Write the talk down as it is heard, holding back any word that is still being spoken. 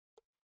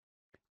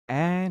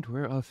And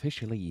we're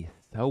officially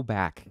so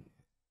back.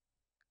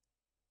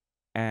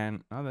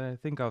 And now that I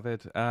think of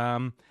it,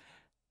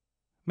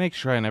 make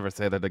sure I never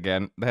say that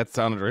again. That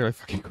sounded really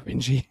fucking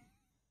cringy.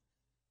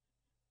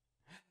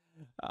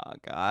 Oh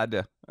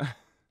god.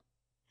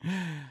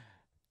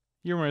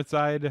 Humor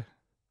aside,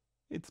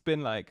 it's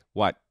been like,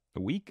 what,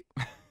 a week?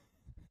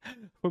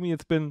 For me,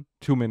 it's been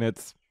 2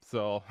 minutes.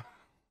 So,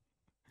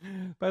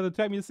 by the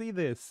time you see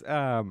this,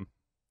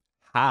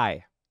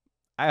 hi.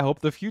 I hope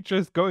the future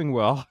is going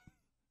well.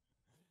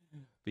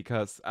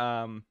 Because,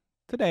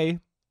 today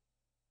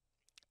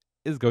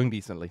is going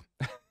decently.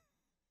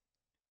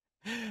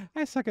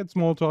 I suck at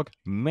small talk.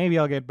 Maybe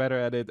I'll get better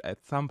at it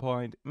at some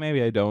point.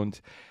 Maybe I don't.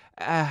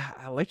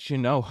 I'll let you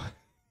know.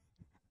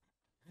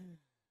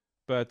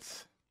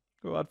 But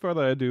without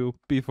further ado,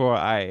 before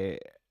I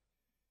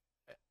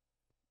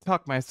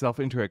talk myself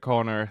into a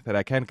corner that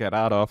I can't get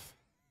out of,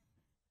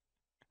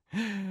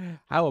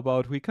 how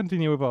about we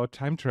continue with our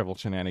time travel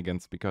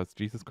shenanigans? Because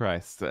Jesus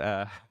Christ,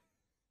 that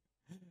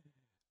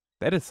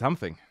is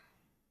something.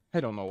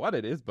 I don't know what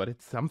it is, but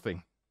it's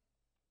something.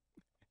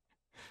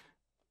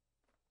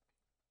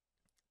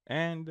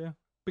 And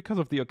because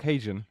of the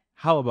occasion,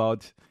 how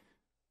about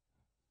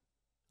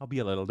I'll be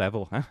a little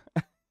devil, huh?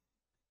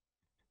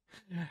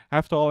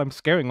 After all, I'm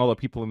scaring all the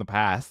people in the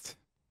past.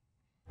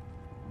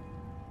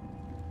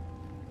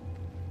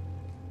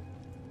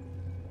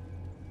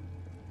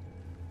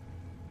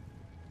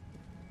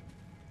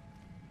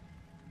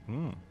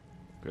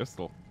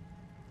 Pistol.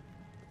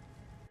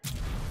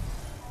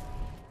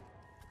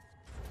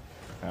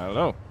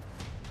 Hello.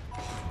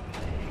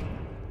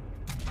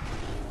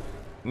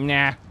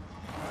 Nah.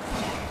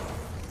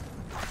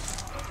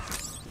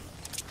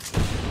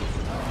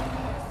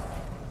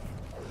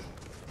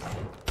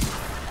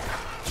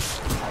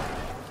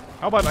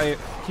 How about I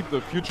keep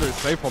the future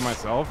safe for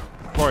myself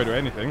before I do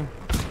anything?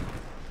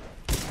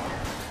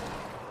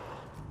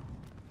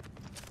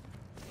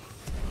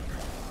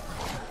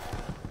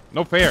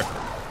 No fair.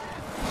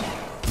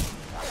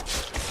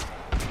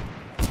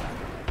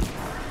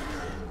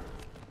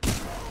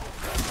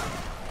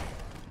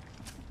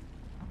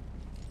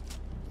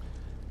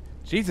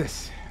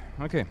 Jesus.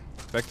 Okay,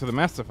 back to the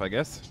Mastiff, I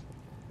guess.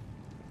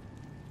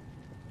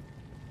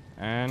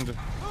 And...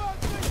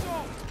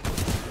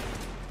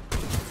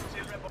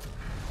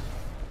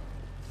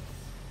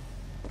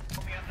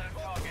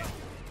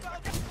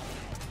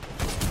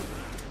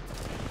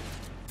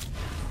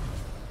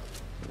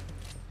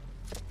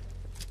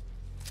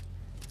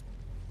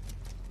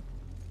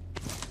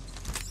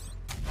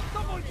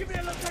 Someone give me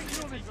a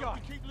location on this guy!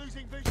 We keep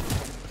losing vision!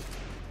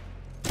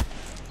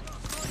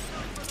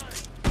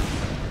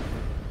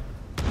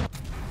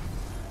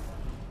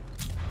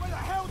 Where the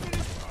hell did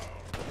it...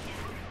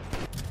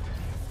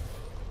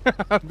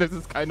 this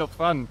is kind of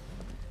fun.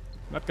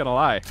 Not gonna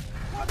lie.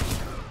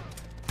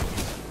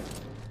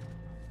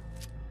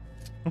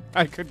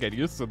 I could get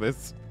used to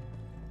this.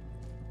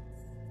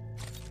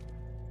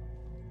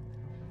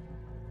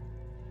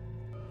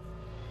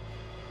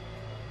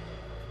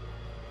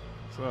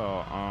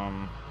 So,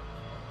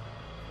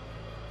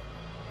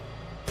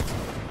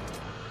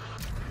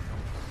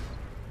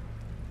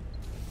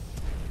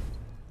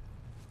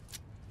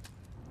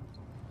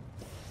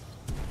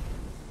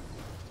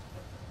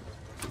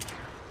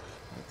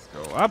 let's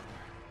go up.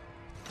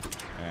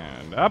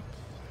 And up.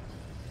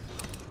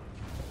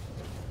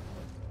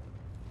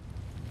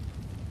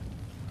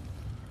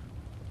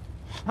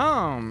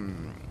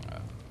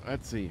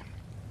 Let's see.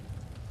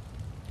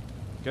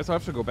 Guess I'll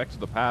have to go back to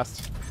the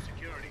past.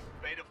 Security,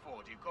 Beta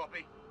 4, do you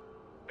copy?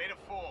 Beta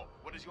 4,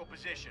 what is your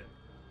position?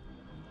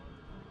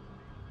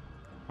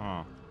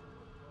 Huh.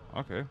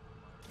 Okay.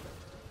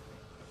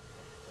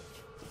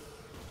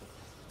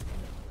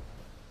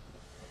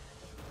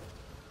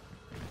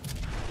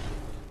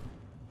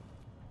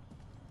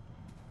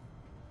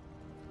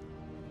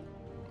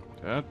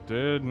 That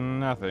did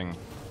nothing.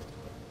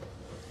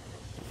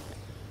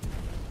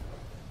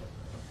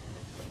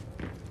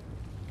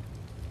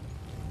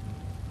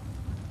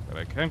 But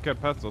I can't get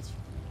past those.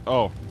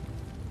 Oh.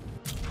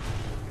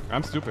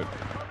 I'm stupid.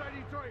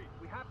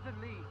 We have to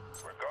leave.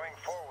 We're going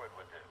forward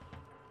with it.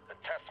 The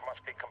test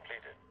must be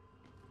completed.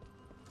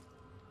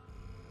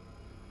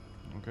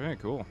 Okay,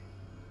 cool.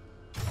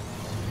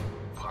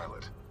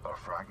 Pilot, a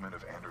fragment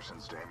of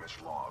Anderson's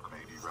damaged log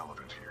may be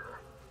relevant here.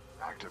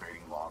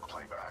 Activating log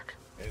playback.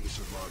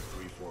 Anderson log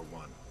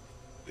 341.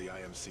 The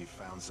IMC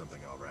found something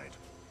all right.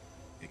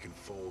 It can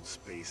fold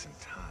space and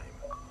time.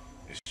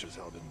 It sure as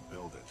hell didn't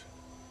build it,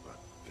 but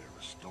they're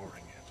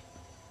restoring it.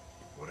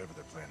 Whatever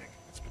they're planning,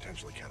 it's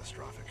potentially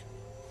catastrophic.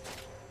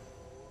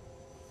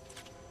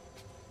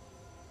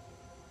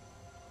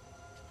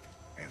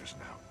 Anderson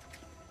out.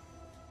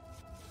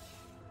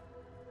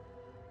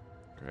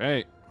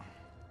 Great.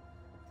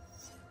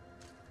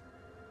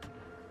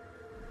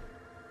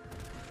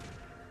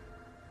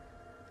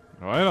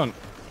 No, I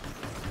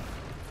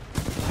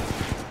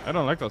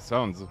don't like those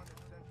sounds.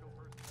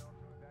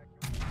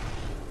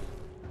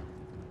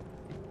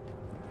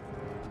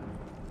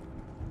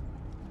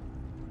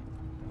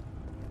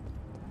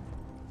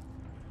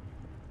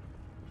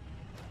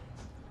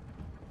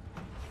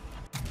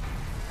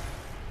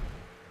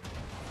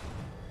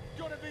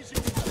 If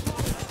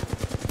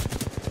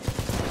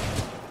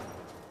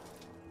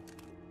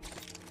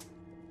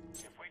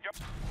we don't...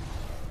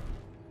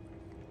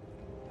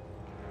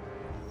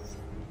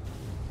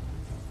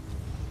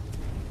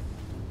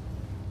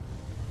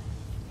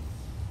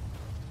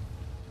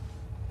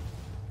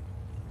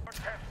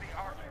 Test the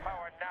Ark's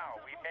power now.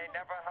 We may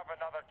never have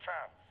another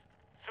chance.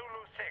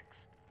 Zulu 6,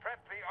 prep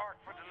the Ark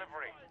for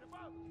delivery.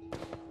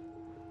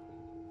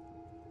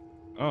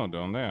 Oh,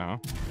 down there, huh?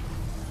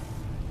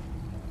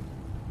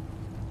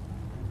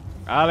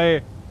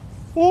 Ali!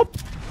 Whoop!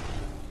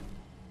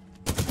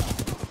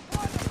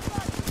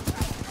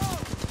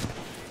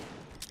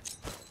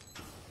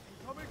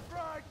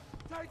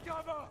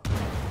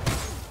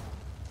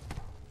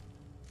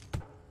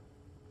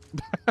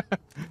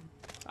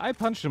 I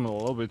punched him a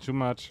little bit too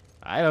much.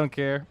 I don't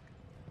care.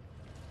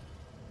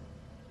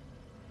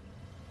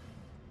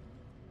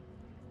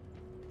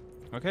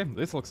 Okay,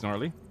 this looks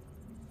gnarly.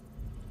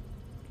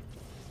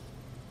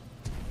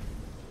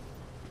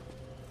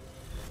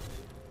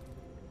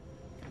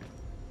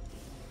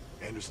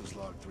 Anderson's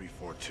log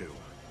 342.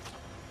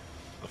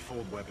 The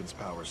fold weapons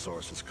power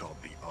source is called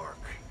the Ark.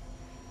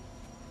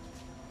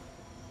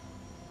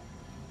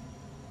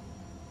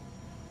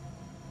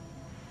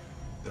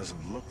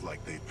 Doesn't look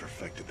like they've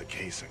perfected the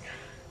casing.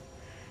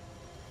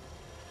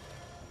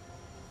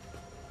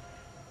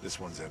 This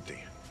one's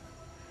empty.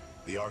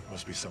 The Ark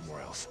must be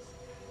somewhere else.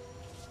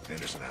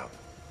 Anderson out.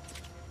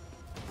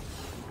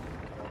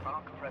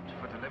 Ark prepped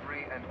for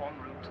delivery and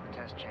en route to the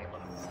test chamber.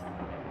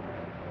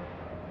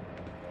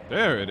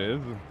 There it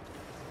is.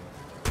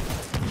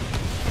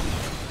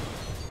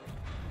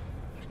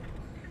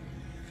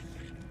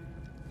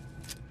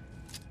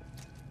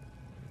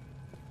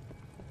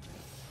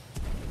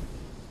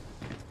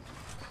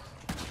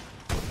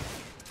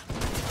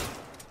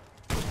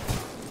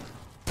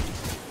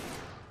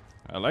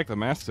 I like the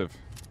Mastiff,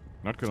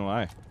 not gonna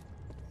lie.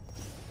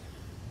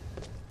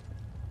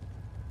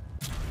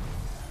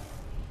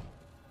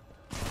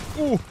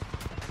 Ooh!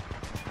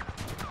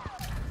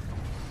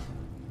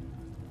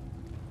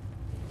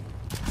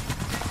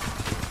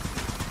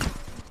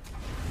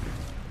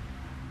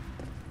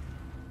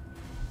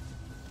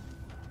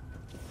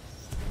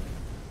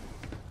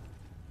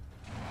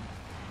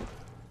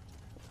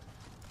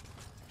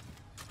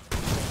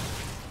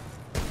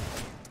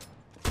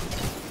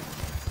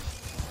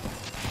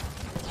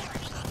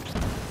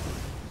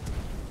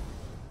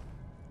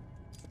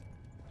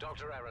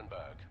 Dr.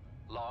 Ehrenberg,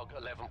 log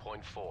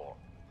 11.4.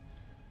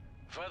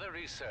 Further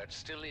research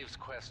still leaves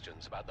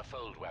questions about the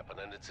fold weapon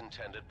and its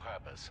intended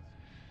purpose.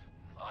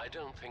 I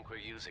don't think we're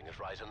using it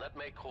right, and that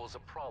may cause a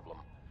problem.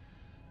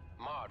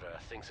 Marder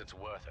thinks it's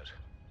worth it.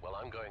 Well,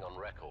 I'm going on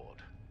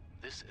record.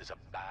 This is a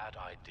bad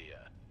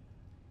idea.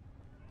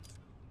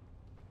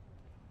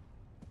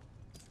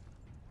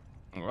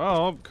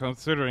 Well,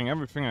 considering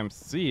everything I'm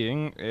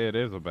seeing, it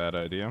is a bad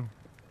idea.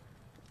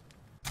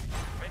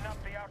 Spin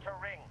up the outer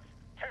rings.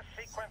 Test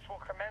sequence will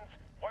commence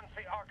once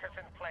the Ark is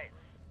in place.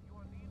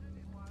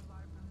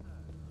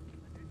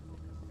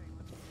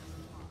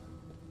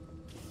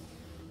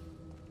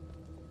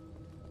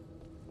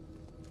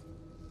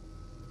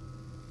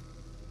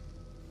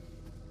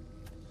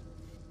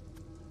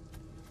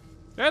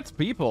 That's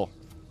people.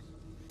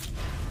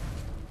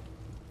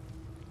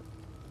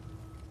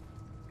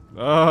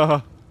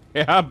 Yeah,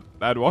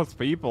 that was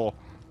people.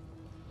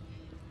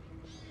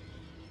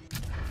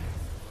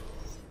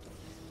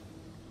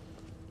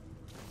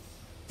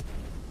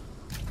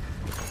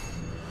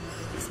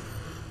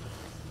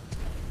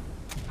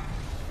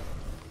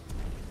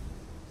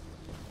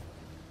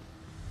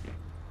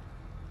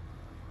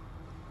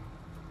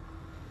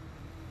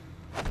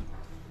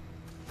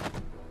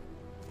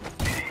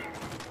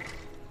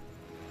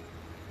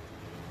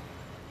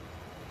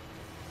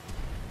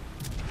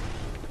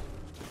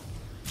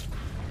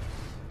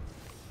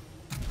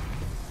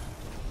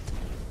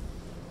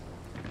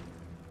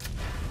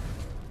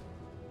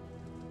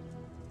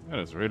 That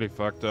is really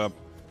fucked up.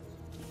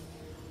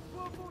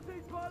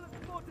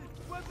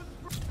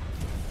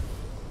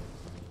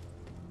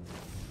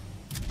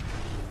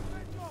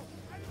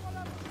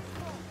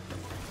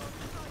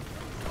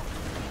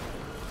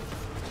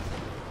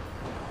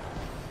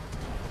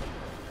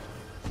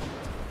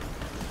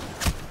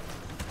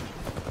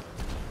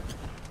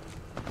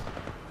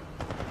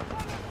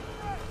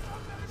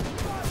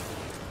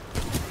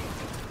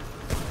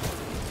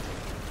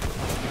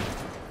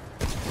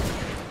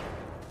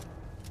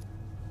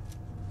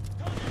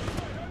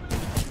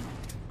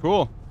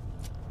 Cool.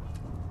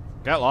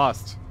 Got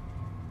lost.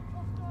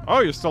 Oh,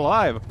 you're still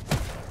alive.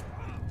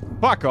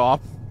 Fuck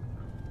off.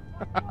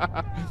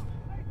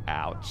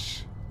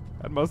 Ouch.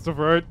 That must have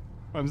hurt.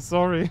 I'm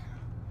sorry.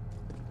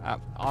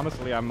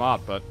 Honestly, I'm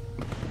not, but...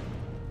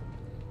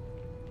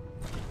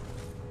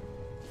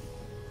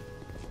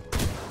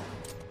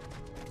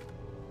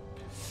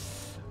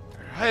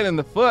 Right in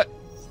the foot.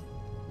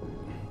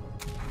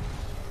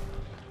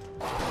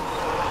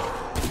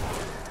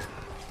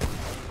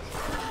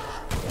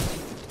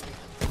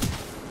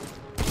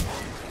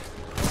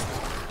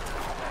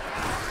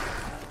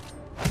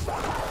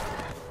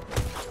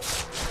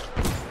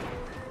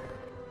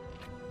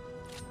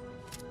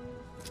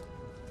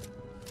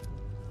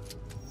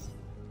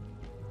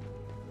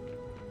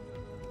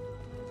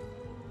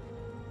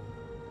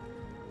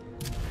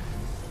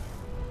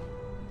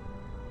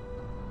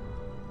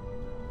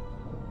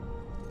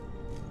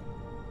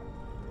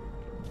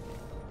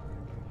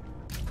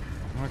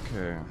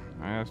 Okay,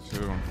 I have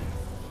to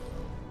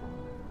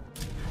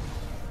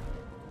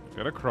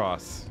get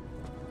across.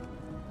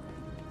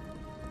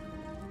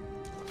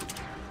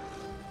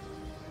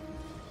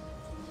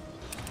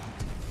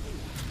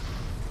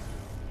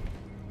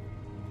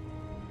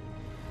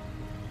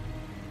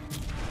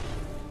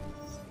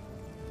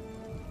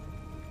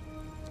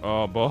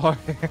 Oh boy.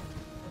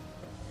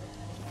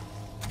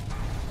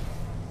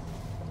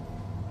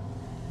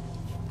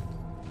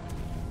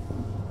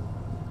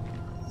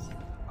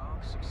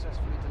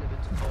 Successfully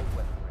delivered to all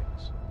weapon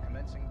rings.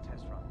 Commencing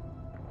test run.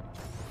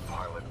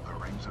 Pilot, the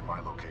rings at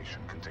my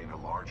location contain a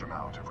large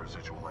amount of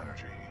residual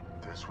energy.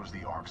 This was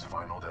the Ark's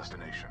final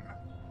destination.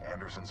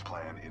 Anderson's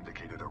plan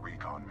indicated a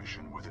recon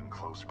mission within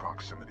close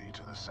proximity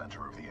to the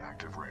center of the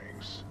active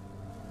rings.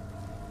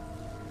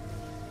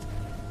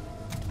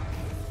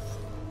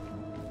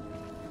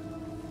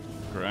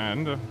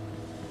 Grand.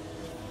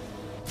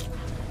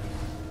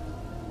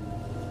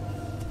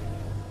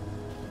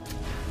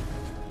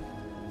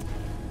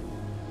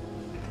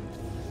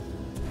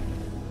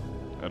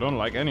 I don't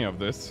like any of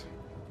this.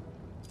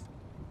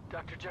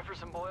 Dr.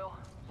 Jefferson Boyle,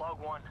 log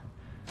 1.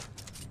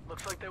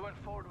 Looks like they went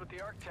forward with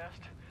the ARC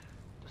test,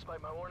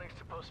 despite my warnings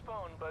to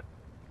postpone, but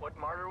what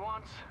Martyr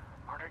wants,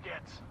 Martyr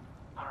gets.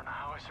 I don't know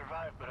how I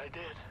survived, but I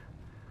did.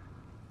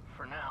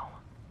 For now.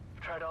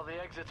 I've tried all the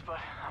exits, but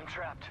I'm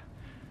trapped.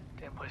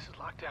 Damn place is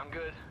locked down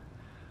good.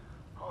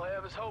 All I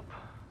have is hope.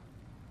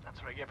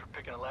 That's what I get for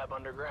picking a lab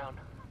underground.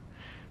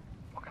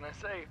 What can I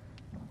say?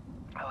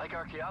 I like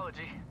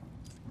archaeology.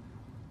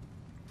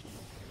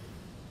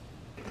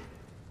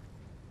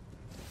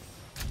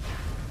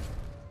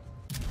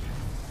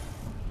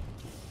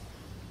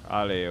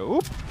 Allez,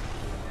 oop.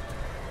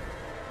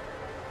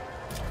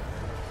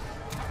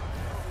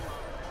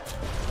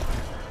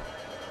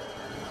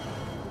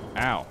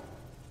 Ow.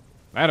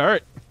 That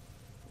hurt.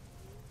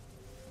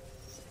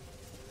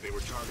 They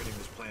were targeting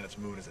this planet's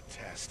moon as a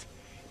test.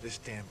 This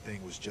damn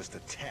thing was just a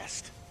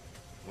test.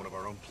 One of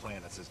our own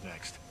planets is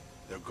next.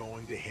 They're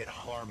going to hit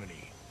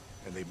Harmony,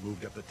 and they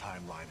moved up the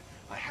timeline.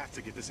 I have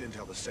to get this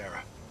intel to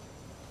Sarah.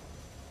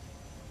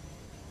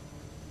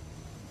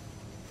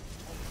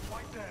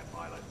 Right there,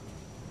 pilot.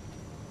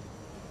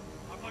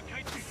 I'm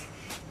located.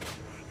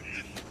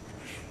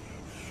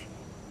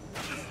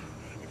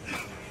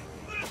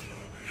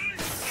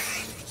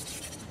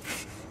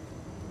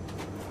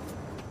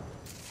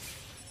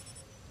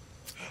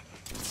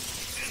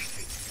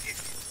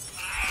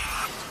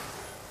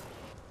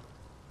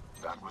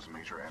 That was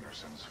Major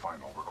Anderson's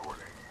final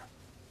recording.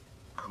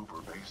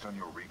 Cooper, based on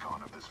your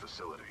recon of this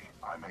facility,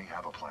 I may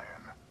have a plan.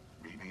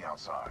 Meet me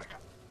outside.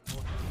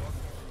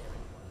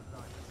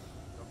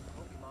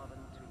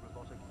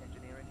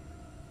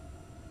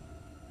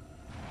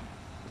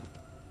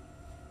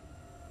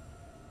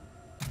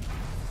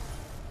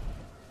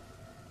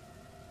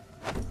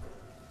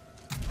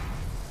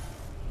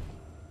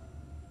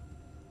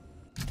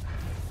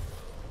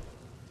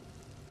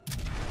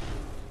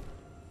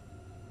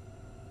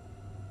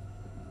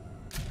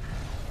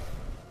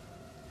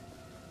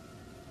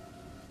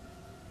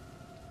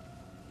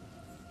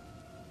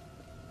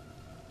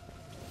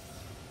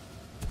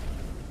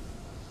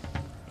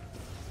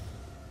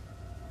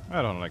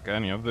 I don't like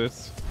any of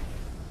this.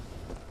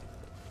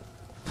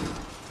 All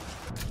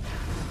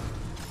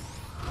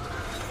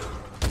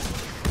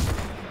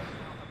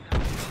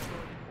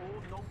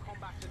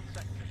non-combatant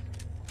sectors.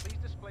 Please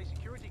display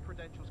security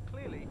credentials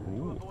clearly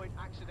to avoid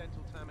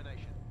accidental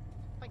termination.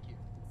 Thank you.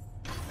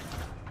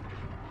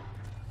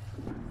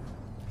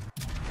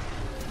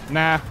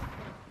 Nah.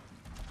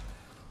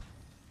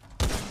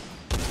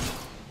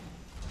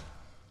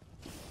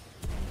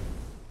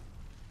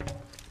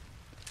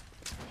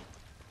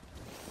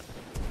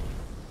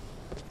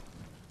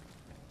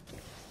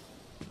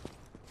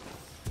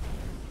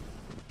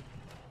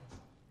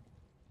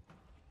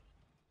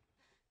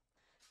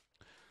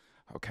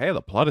 Okay,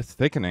 the plot is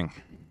thickening.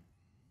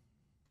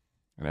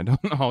 And I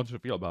don't know how to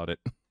feel about it.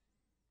 Pilot,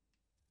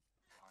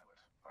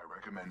 I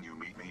recommend you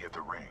meet me at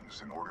the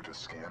rings in order to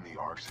scan the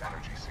Ark's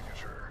energy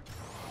signature.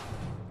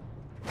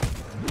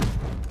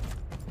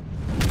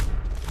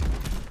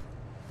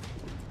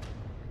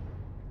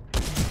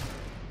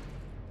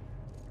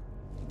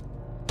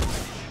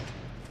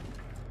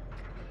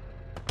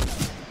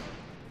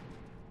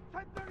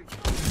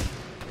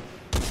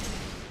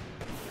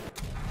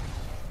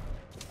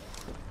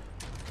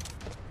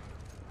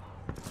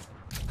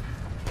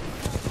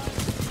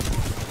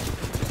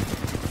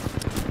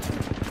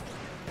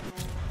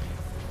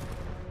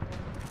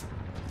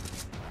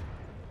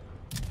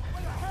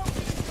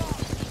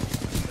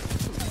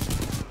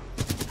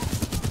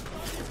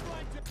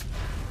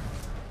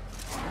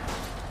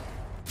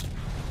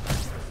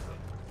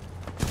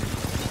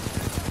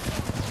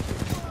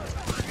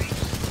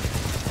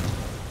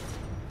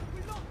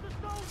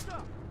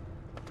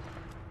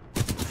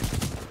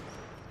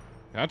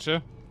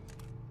 Gotcha.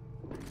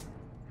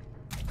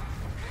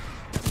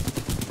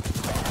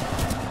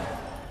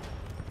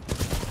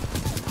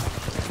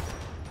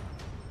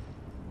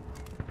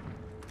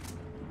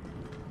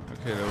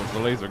 Okay, there was the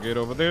laser gate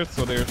over there,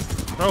 so there's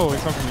Probably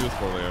something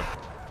useful there.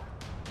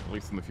 At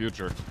least in the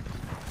future.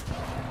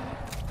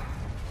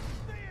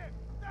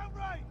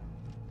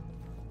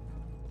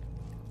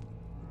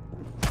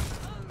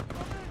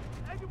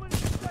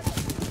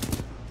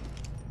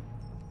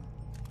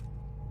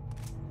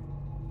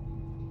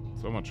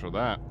 So much for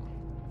that.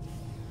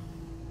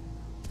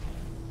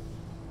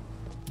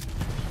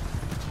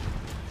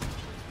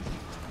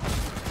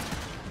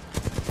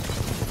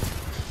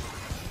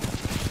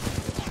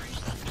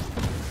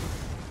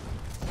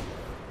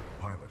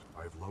 Pilot,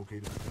 I've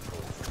located the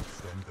controls to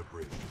extend the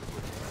bridge to the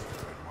bridge.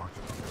 I've marked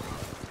it on the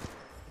map.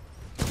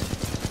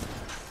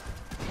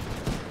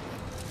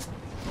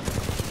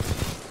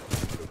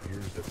 It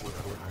appears that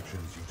whatever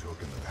actions you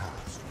took in the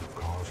past have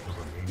caused the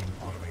remaining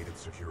automated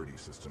security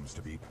systems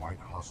to be quite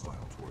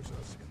hostile towards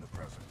us in the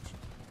present.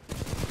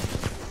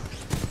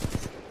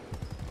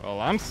 Well,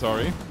 I'm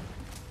sorry.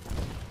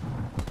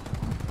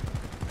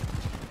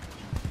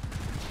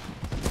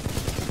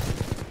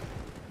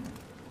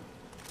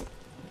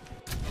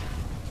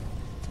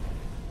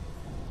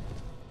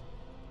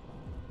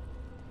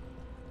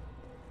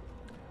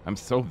 I'm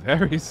so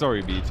very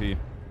sorry, BT.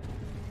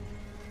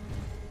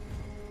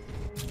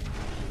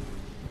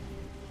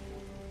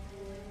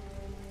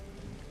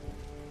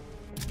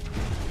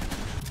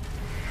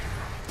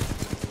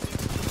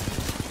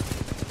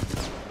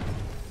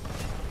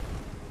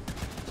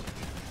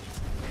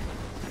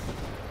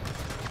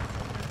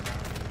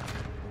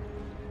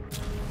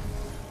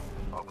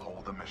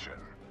 Uphold the mission.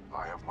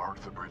 I have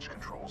marked the bridge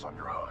controls on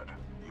your HUD.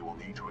 You will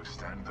need to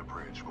extend the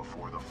bridge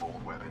before the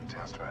fold weapon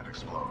test bed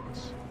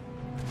explodes.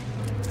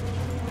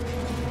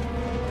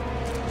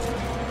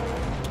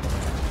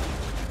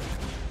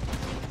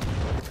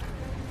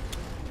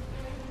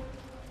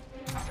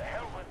 The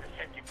hell with the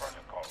safety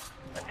protocol.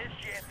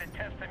 Initiate the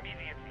test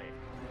immediately.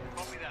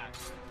 Copy that.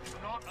 Do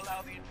not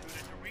allow the intruder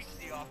to reach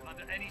the Ark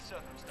under any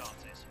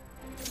circumstances.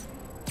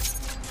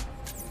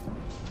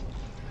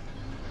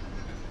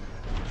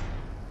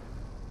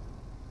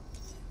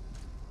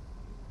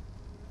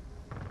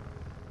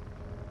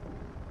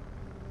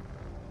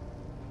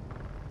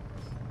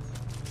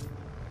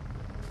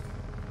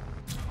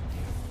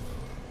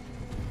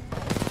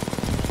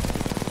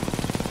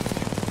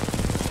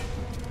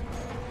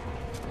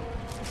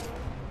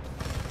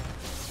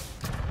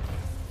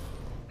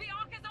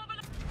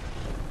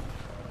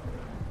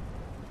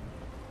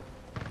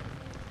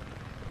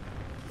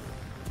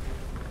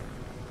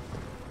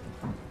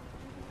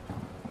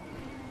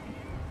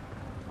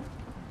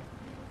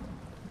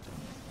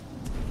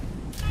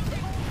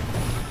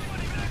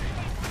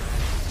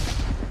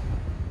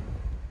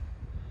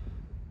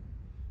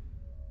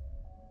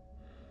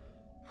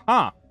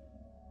 Huh.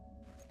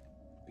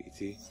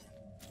 BT.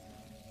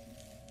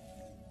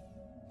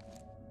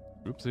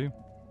 Oopsie.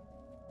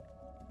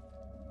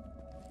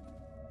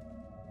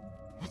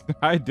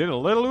 I did a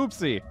little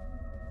oopsie.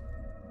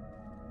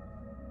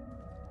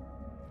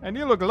 And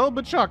you look a little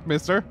bit shocked,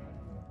 mister.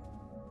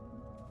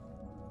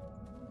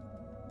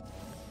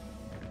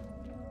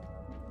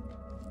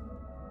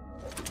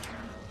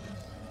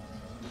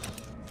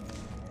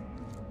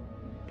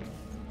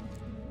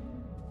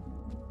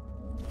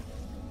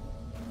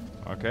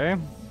 Okay.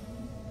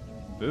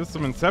 This is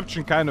some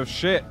Inception kind of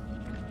shit.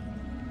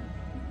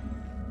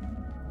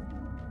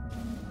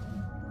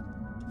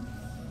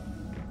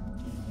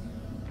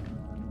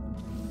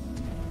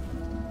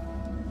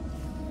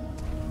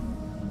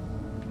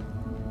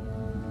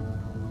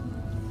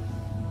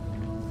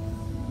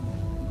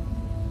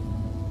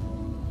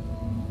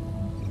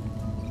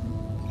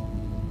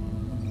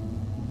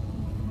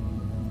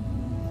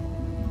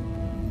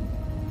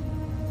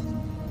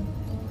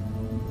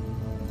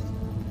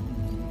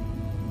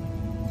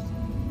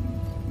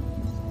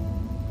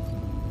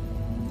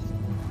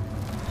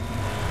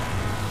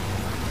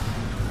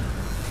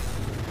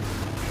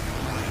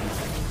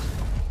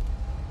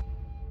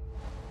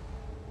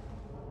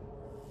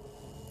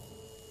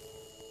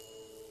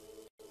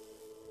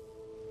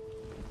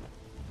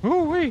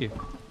 Ooh-wee.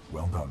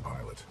 Well done,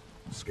 pilot.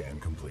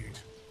 Scan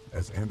complete.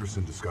 As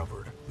Anderson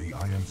discovered, the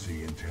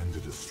IMC intend to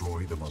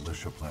destroy the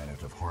militia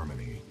planet of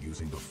Harmony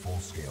using the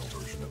full-scale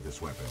version of this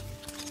weapon.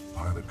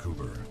 Pilot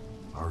Cooper,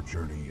 our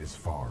journey is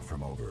far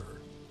from over.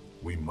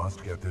 We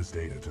must get this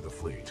data to the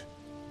fleet.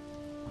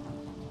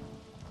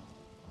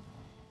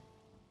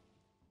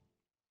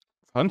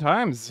 Fun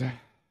times.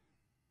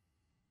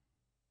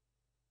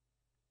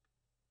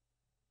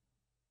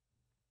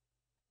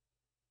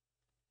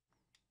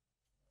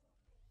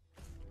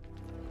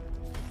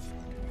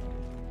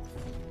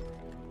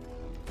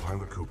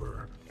 Pilot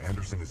Cooper,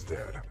 Anderson is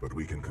dead, but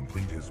we can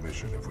complete his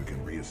mission if we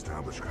can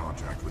re-establish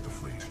contact with the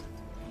fleet.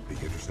 The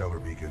interstellar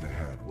beacon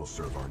ahead will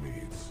serve our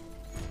needs.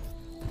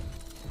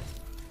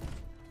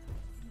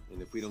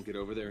 And if we don't get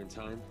over there in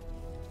time?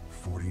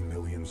 40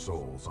 million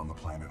souls on the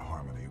planet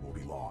Harmony will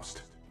be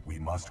lost. We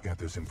must get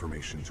this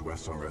information to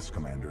SRS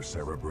Commander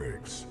Sarah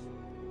Briggs.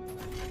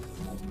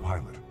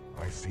 Pilot,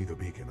 I see the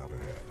beacon up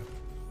ahead.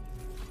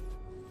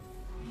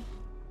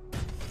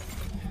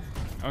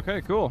 Okay,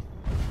 cool.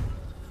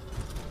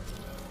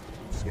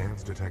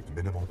 Scans detect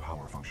minimal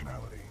power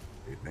functionality.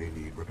 It may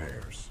need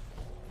repairs.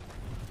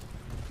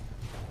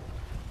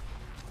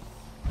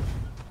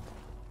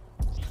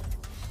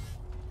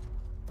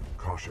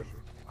 Caution.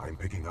 I'm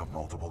picking up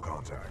multiple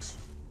contacts.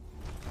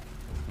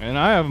 And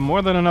I have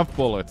more than enough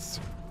bullets.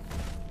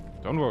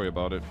 Don't worry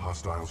about it.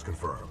 Hostiles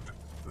confirmed.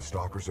 The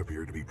stalkers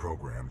appear to be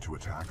programmed to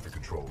attack the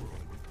control room.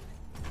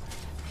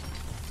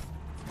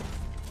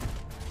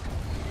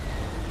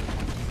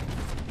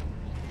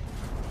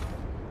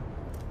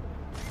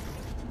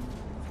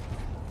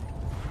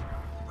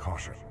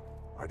 Caution.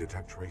 I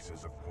detect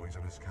traces of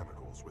poisonous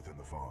chemicals within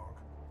the fog.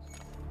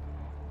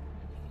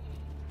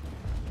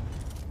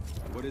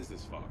 What is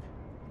this fog?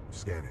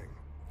 Scanning.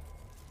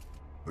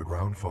 The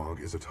ground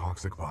fog is a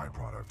toxic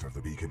byproduct of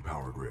the beacon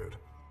power grid.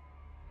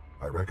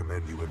 I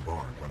recommend you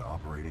embark when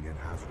operating in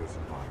hazardous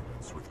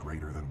environments with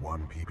greater than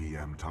 1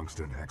 ppm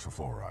tungsten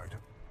hexafluoride.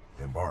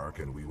 Embark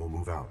and we will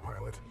move out,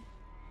 pilot.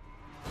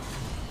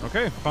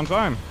 Okay, fun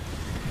time.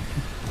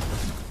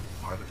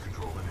 Pilot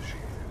control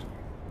initiated.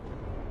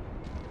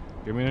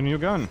 Give me a new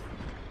gun.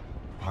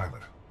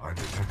 Pilot, I'm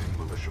detecting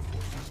militia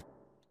forces.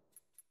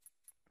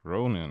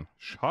 Ronin.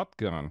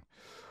 Shotgun.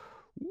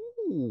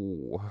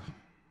 Ooh.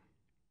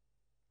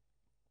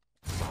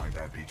 Find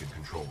that beacon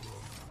control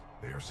room.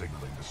 They are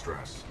signaling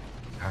distress.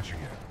 Hatching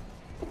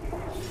in.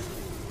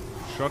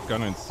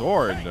 Shotgun and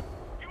sword. Hey,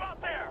 you out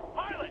there!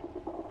 Pilot!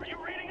 Are you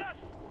reading us?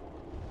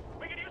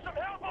 We could use some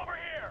help over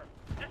here!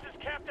 This is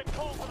Captain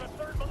Cole for the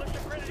 3rd Militia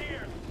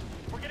Grenadiers.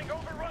 We're getting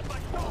overrun by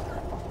stalkers.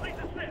 Please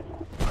assist.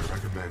 I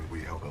recommend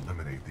we help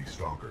eliminate these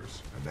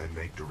stalkers, and then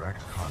make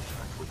direct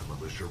contact with the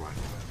militia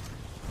riflemen.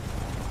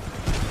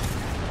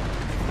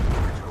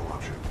 Critical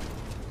option.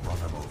 Run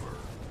them over.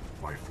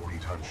 My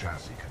 40-ton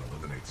chassis can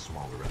eliminate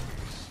smaller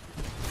enemies.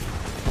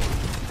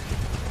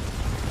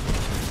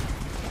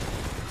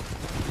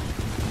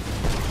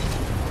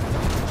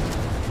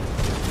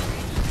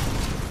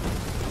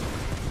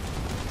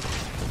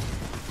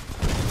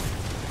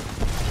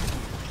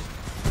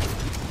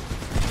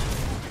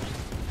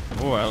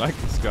 Oh, I like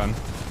this gun.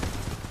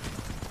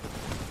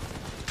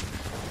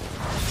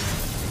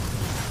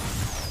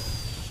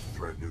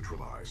 Threat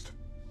neutralized.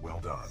 Well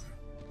done.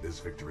 This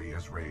victory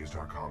has raised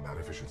our combat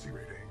efficiency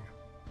rating.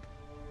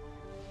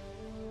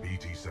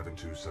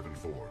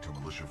 BT-7274 to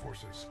militia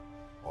forces.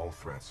 All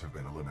threats have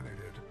been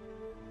eliminated.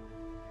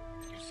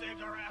 You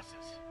saved our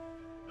asses.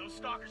 Those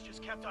stalkers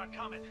just kept on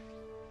coming.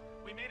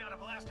 We may not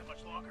have lasted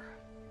much longer.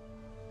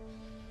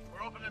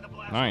 We're opening the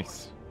blast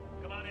Nice. doors.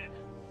 Come on in.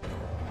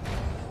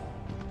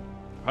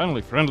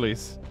 Finally,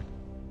 friendlies.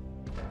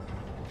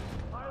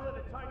 Pilot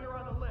and Tiger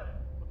on the lift.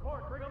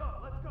 McCord, bring them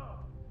up. Let's go.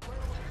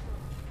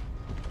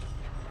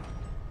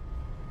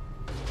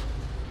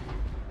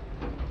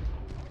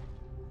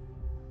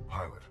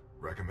 Pilot,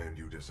 recommend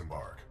you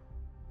disembark.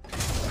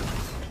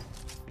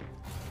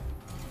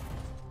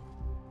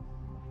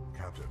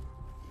 Captain,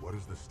 what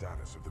is the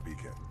status of the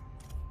beacon?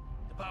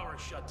 The power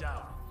is shut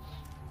down.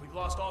 We've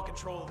lost all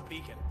control of the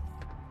beacon.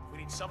 We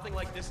need something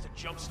like this to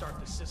jumpstart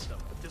the system,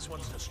 but this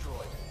one's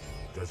destroyed.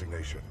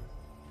 Designation.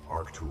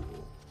 Arc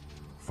tool.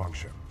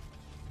 Function.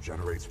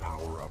 Generates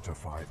power up to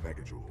 5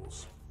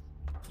 megajoules.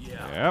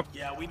 Yeah. Yep.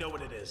 Yeah, we know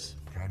what it is.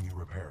 Can you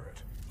repair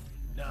it?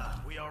 Nah,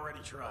 we already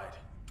tried.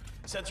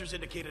 Sensors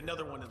indicate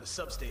another one in the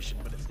substation,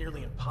 but it's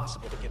nearly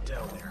impossible to get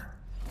down there.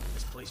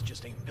 This place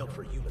just ain't built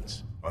for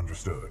humans.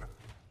 Understood.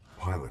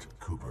 Pilot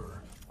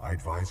Cooper, I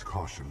advise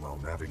caution while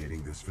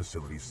navigating this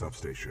facility's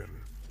substation.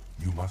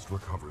 You must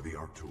recover the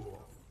arc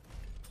tool.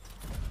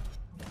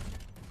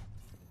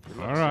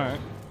 Alright.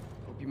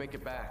 Hope you make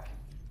it back.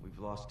 We've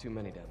lost too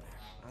many down there.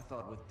 I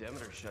thought with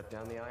Demeter shut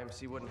down, the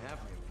IMC wouldn't have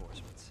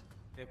reinforcements.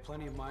 They have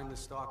plenty of mindless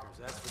stalkers,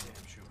 that's for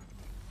damn sure.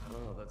 I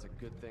don't know if that's a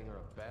good thing or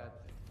a bad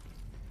thing.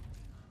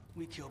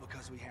 We kill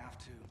because we have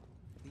to.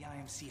 The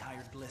IMC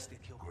hired Bliss to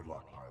kill. Good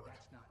luck, pilot.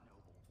 That's not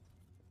noble.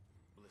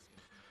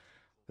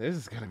 This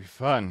is gonna be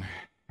fun,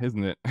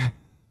 isn't it?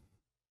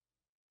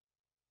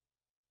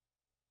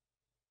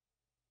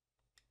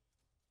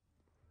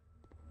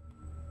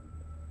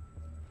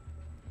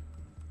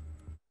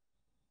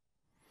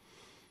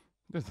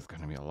 This is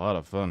gonna be a lot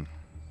of fun.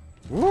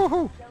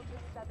 Woohoo! Delta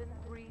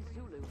 7-3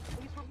 Zulu,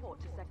 please report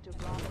to Sector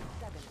Bravo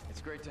 7.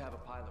 It's great to have a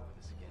pilot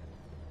with us again.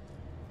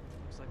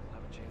 Looks like we'll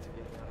have a chance of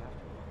getting out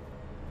after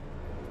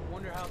all.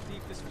 Wonder how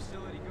deep this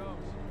facility goes.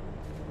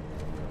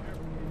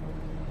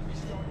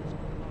 These stalkers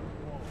going on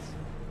the walls.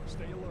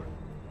 Stay alert.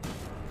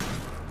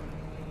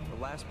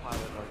 The last pilot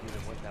in our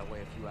unit went that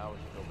way a few hours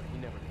ago, but he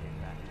never came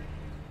back.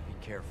 Be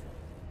careful.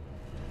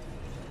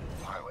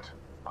 Pilot,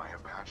 I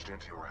have patched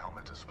into your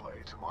helmet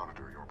display to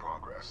monitor your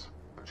progress.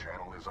 The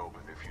channel is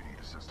open if you need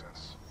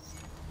assistance.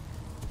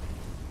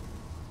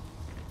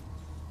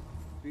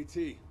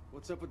 BT,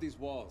 what's up with these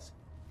walls?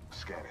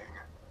 Scanning.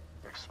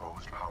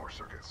 Exposed power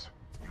circuits.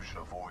 You should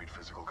avoid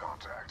physical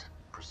contact.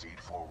 Proceed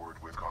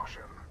forward with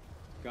caution.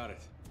 Got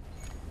it.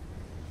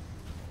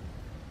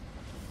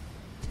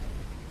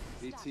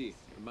 BT,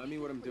 remind me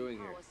what I'm doing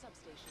here.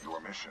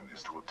 Your mission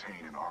is to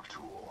obtain an arc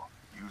tool.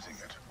 Using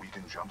it, we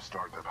can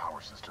jumpstart the power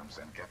systems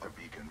and get the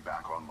beacon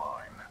back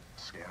online.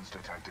 Scans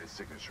detected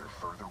signature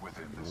further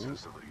within this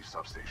facility's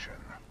substation.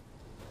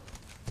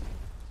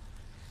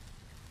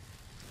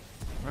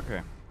 Okay,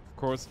 of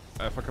course,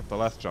 I fuck up the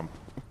last jump.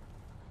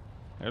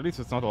 At least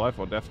it's not a life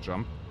or death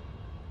jump.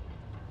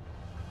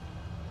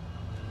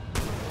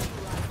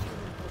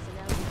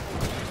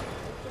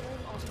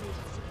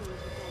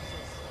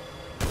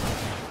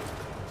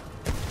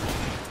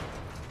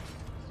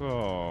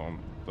 So,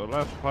 the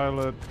last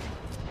pilot...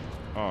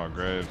 Oh,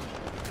 great.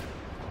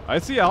 I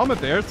see a helmet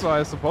there, so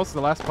I suppose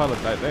the last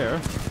pilot died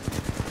there.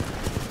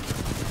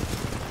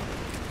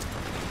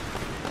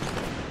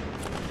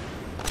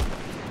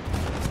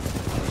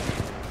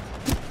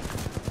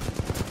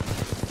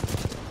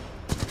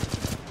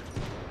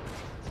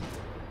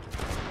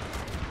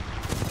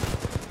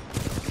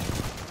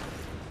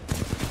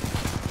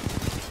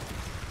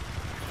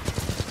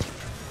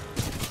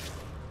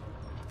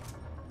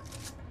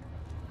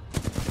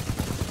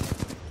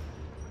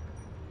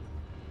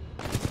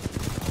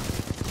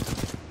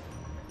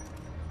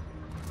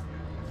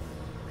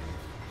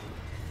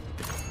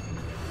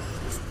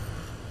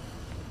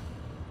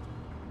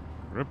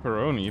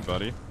 Ripperoni,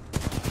 buddy.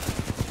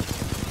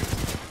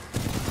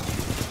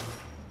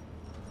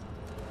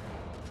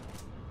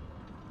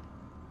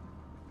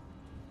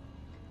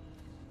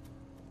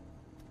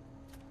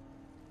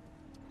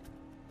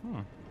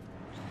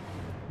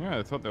 Yeah,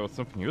 I thought there was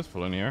something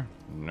useful in here.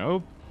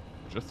 Nope.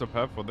 Just a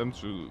path for them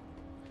to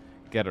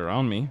get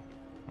around me.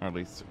 Or at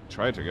least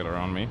try to get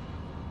around me.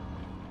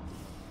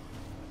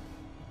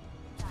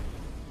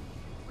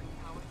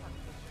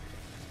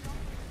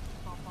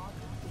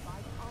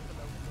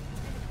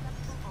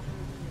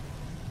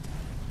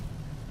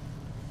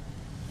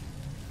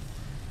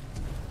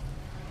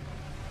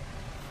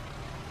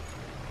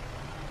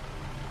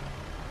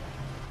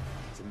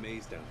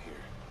 Down here.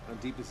 How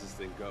deep does this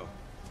thing go?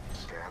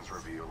 Scans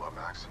reveal a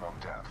maximum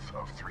depth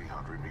of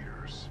 300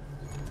 meters.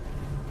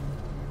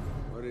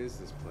 What is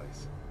this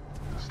place?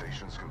 The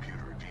station's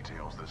computer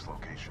details this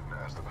location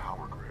as the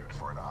power grid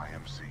for an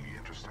IMC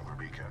interstellar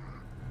beacon.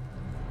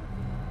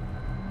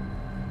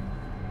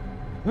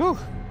 Whew.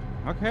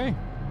 Okay.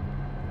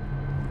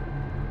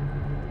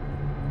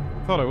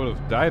 Thought I would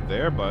have died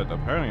there, but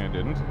apparently I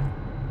didn't.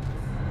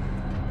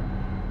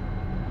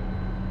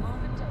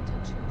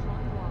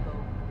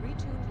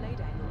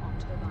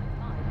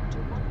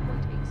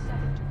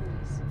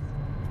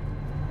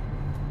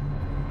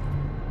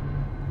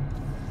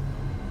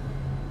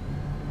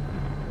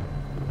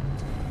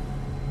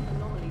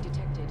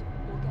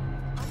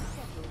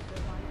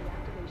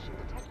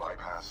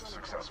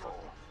 Successful.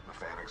 The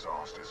fan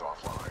exhaust is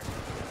offline.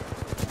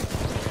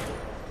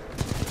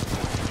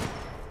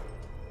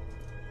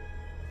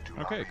 Do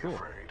not be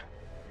afraid.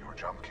 Your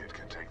jump kit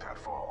can take that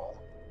fall.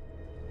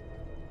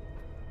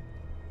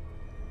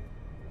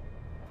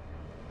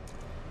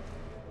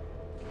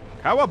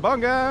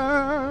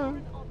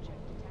 Cowabunga!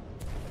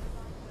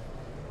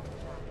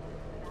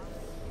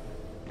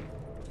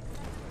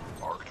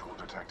 Arc tool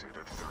detected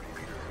at 30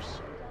 meters.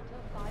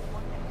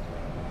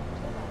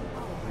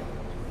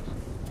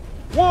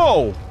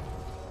 Whoa!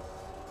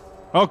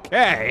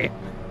 Okay.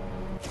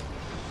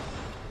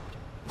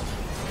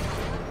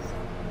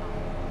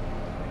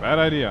 Bad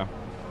idea.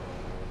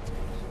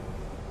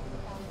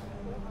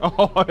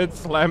 Oh, it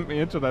slammed me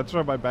into that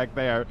turbine back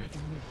there.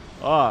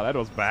 Oh, that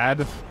was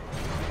bad.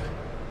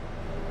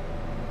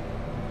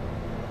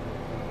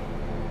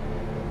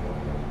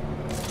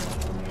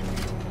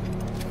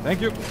 Thank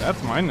you.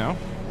 That's mine now.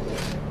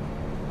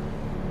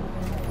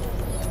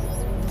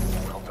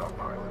 Well done,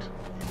 pilot.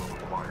 You will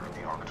acquire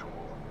the arc tool.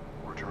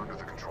 Return to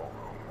the control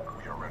room.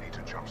 We are ready to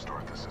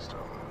jumpstart the system.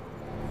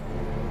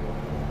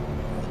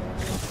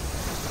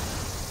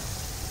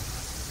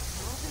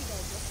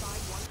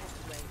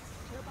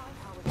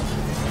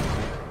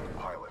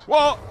 Pilot.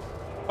 Whoa!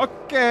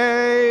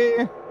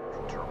 Okay!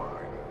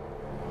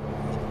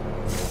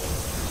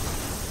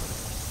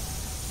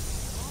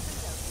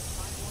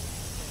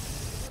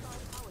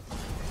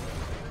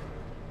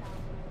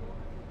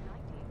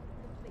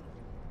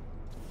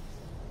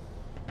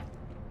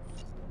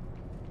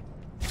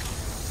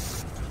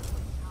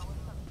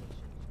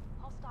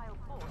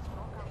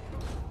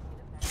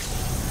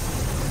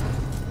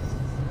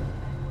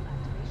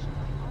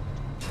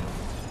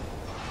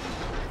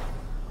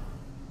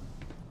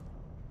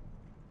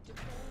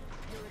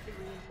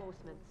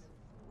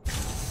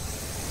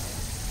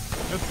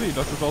 Let's see,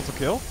 does this also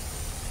kill?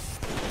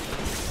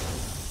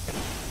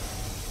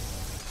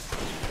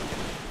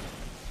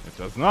 It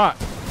does not.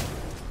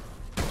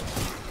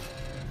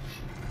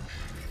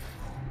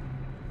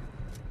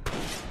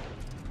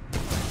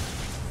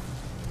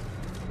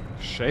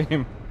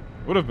 Shame.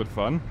 Would have been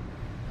fun.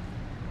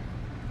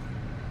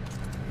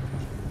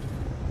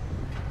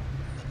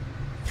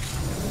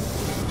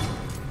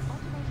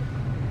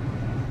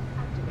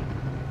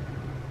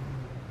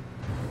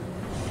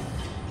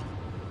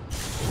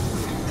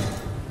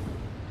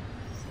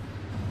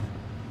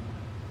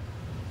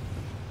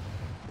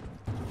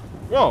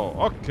 Whoa,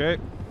 okay.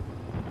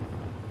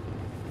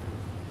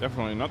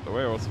 Definitely not the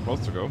way I was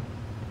supposed to go.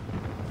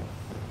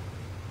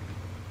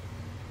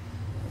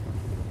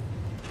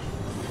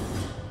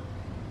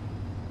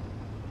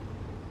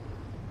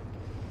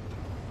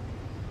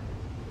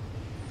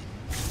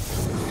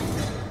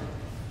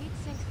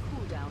 Heatsink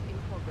cooldown in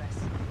progress.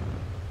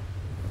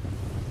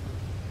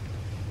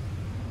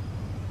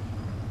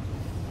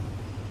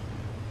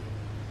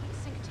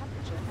 Heatsink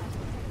temperature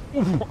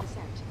at 70%.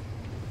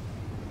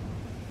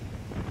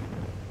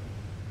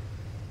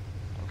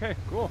 Okay,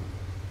 cool.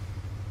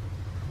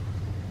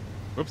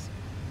 Whoops,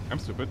 I'm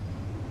stupid.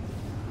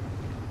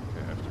 Okay,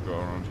 I have to go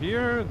around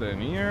here,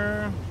 then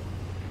here.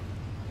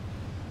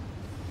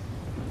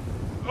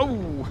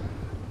 Oh!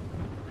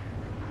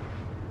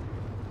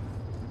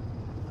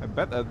 I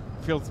bet that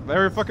feels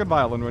very fucking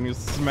violent when you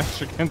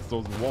smash against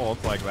those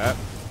walls like that.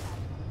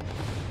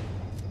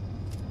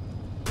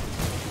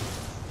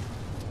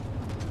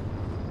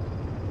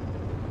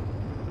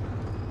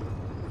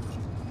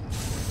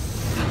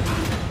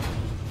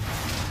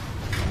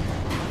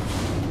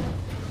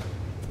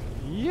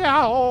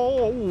 Yeah,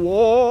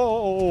 holy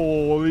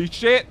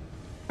shit.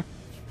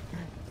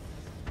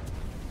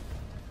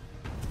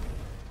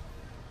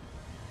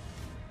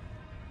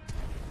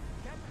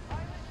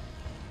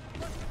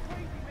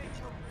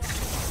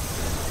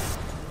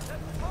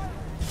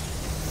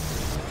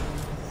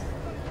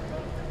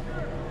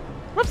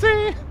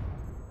 Whoopsie.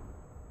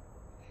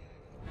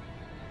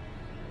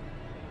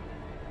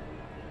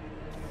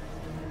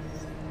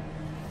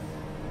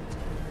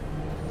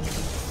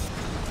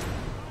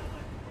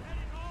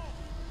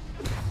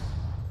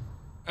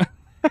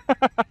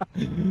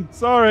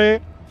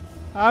 Sorry,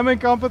 I'm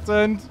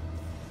incompetent.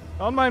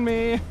 Don't mind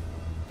me. Now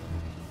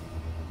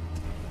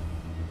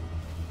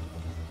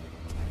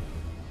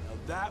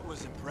that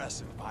was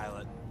impressive,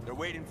 pilot. They're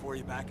waiting for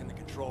you back in the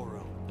control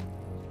room.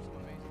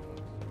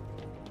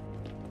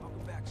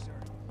 Welcome back, sir.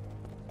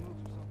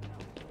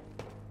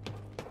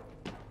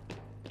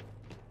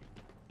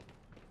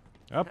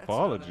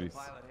 Apologies.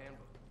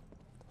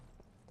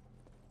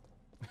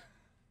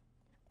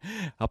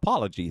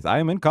 Apologies, I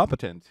am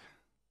incompetent.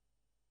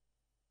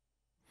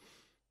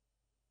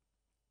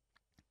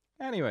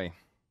 Anyway,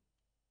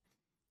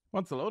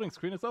 once the loading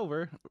screen is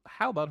over,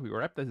 how about we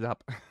wrap this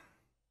up? The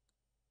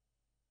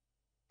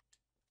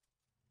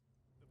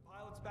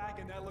pilot's back,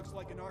 and that looks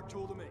like an ARC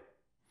tool to me.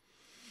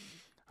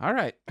 All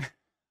right,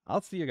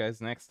 I'll see you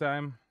guys next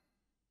time.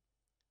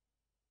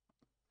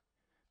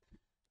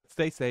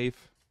 Stay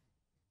safe.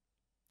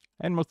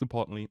 And most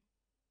importantly,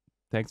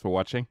 thanks for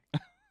watching.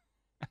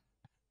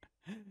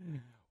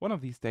 One of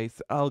these days,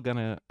 I'm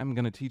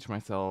gonna teach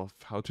myself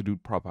how to do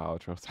proper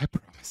outros, I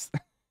promise.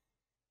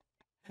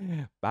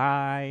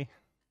 Bye.